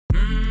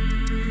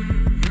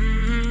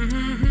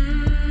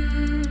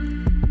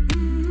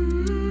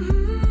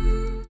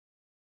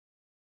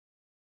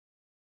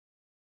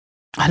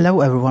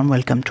Hello everyone,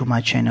 welcome to my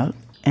channel.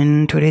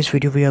 In today's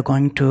video we are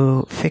going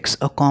to fix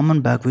a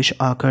common bug which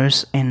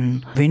occurs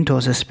in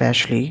Windows,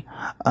 especially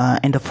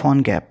in the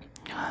Phonegap.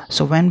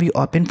 So when we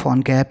open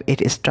Phonegap,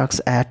 it is stuck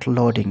at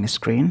loading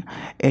screen.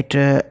 It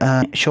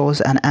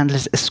shows an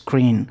endless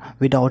screen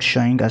without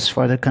showing us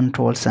further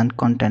controls and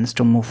contents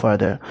to move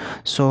further.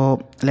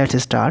 So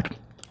let's start.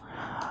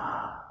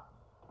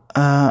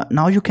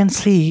 Now you can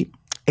see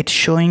it's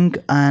showing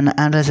an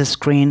endless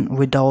screen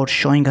without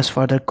showing us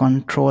further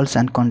controls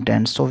and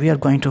contents. So we are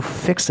going to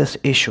fix this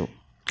issue.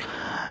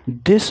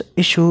 This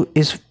issue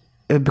is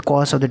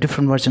because of the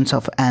different versions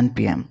of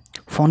npm.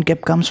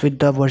 Phonegap comes with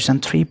the version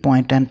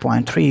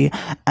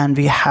 3.10.3 and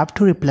we have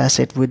to replace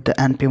it with the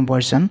npm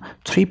version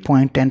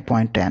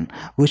 3.10.10,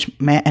 which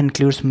may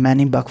include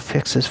many bug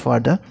fixes for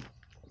the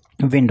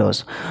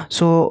Windows.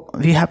 So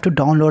we have to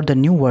download the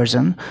new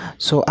version.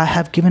 So I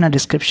have given a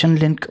description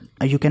link,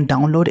 you can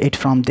download it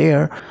from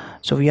there.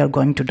 So we are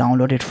going to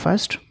download it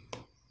first.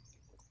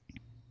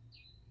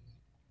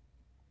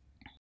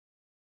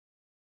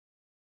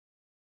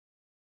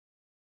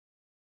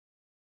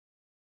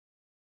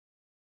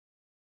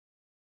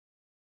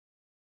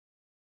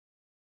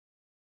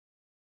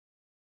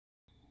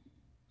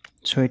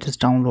 So it is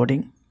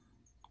downloading.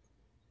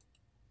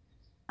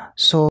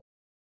 So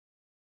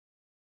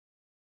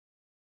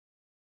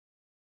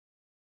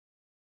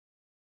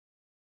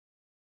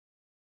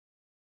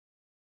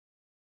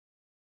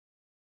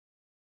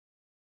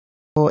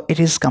it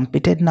is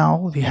completed.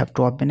 Now we have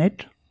to open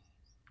it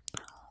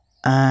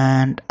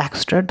and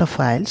extract the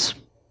files.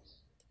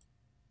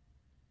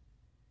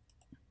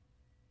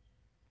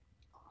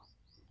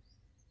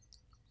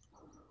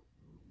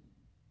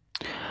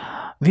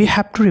 We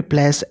have to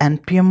replace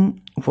npm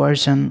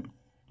version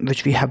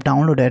which we have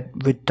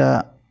downloaded with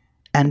the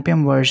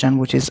npm version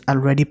which is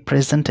already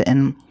present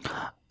in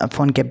a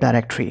Phonegap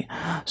directory.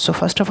 So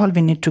first of all,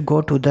 we need to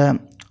go to the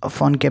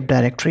Phonegap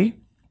directory.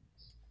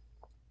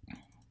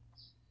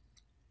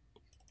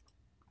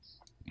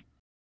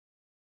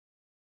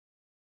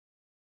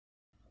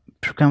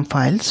 Program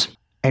files,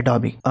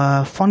 Adobe.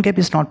 Phonegap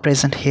is not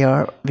present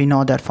here. We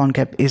know that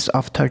Phonegap is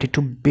of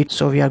 32-bit.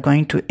 So we are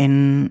going to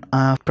in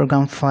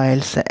program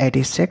files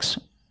 86,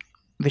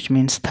 which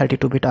means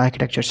 32-bit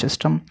architecture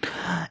system.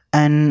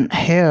 And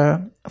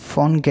here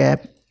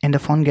Phonegap, in the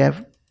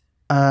Phonegap,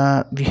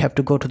 we have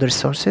to go to the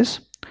resources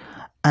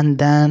and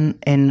then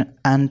in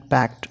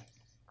unpacked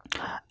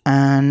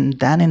and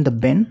then in the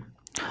bin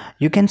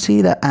you can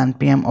see the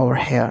npm over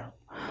here.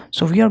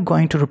 So we are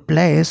going to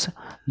replace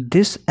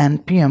this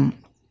npm,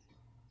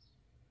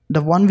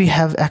 the one we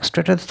have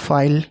extracted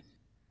file,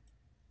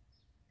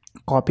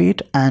 copy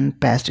it and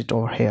paste it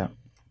over here.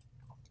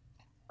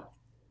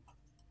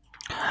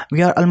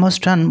 We are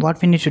almost done.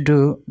 What we need to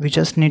do, we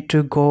just need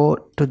to go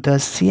to the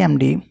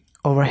cmd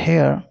over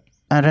here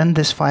and run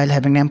this file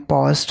having name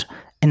post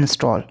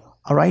install.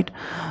 All right,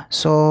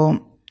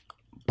 so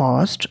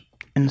post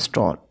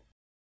install.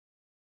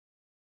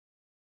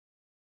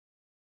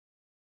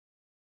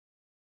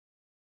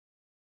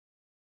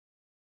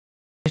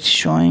 It's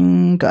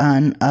showing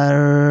an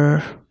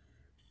error.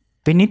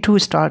 We need to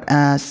start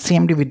as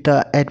cmd with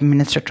the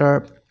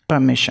administrator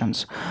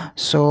permissions.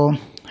 So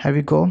here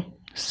we go,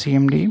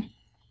 cmd,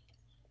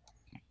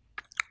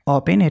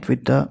 open it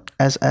with the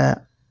as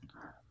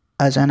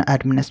an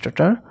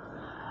administrator,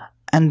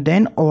 and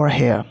then over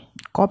here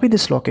copy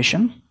this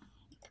location,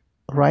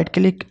 right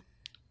click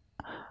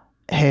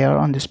here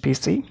on this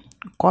PC,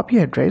 copy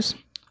address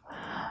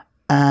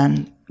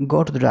and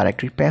go to the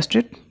directory, paste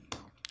it.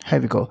 Here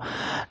we go.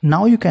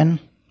 Now you can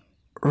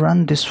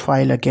run this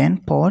file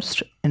again,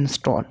 post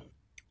install.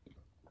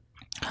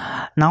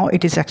 Now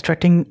it is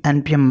extracting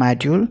npm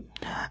module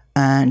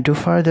and do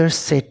further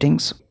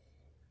settings.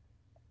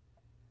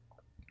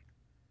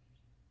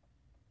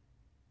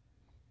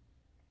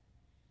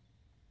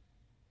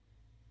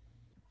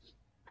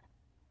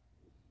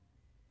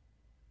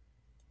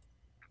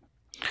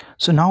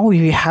 So now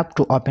we have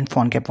to open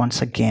Phonegap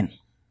once again.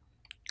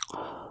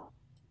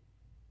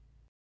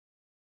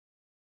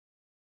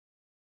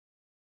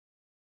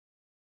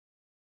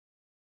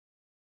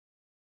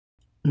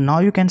 Now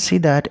you can see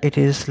that it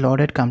is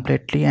loaded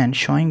completely and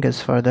showing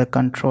us further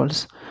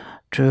controls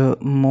to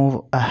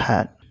move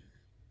ahead.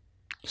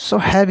 So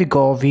here we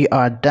go, we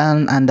are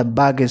done and the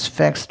bug is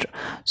fixed.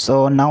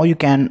 So now you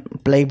can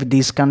play with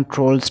these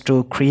controls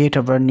to create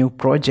our new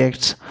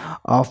projects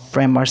of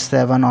Framework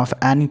 7 of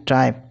any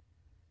type.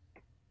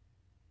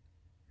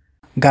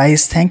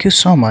 Guys, thank you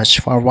so much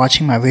for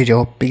watching my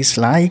video. Please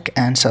like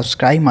and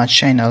subscribe my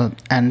channel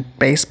and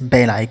press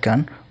bell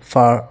icon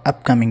for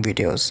upcoming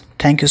videos.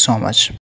 Thank you so much.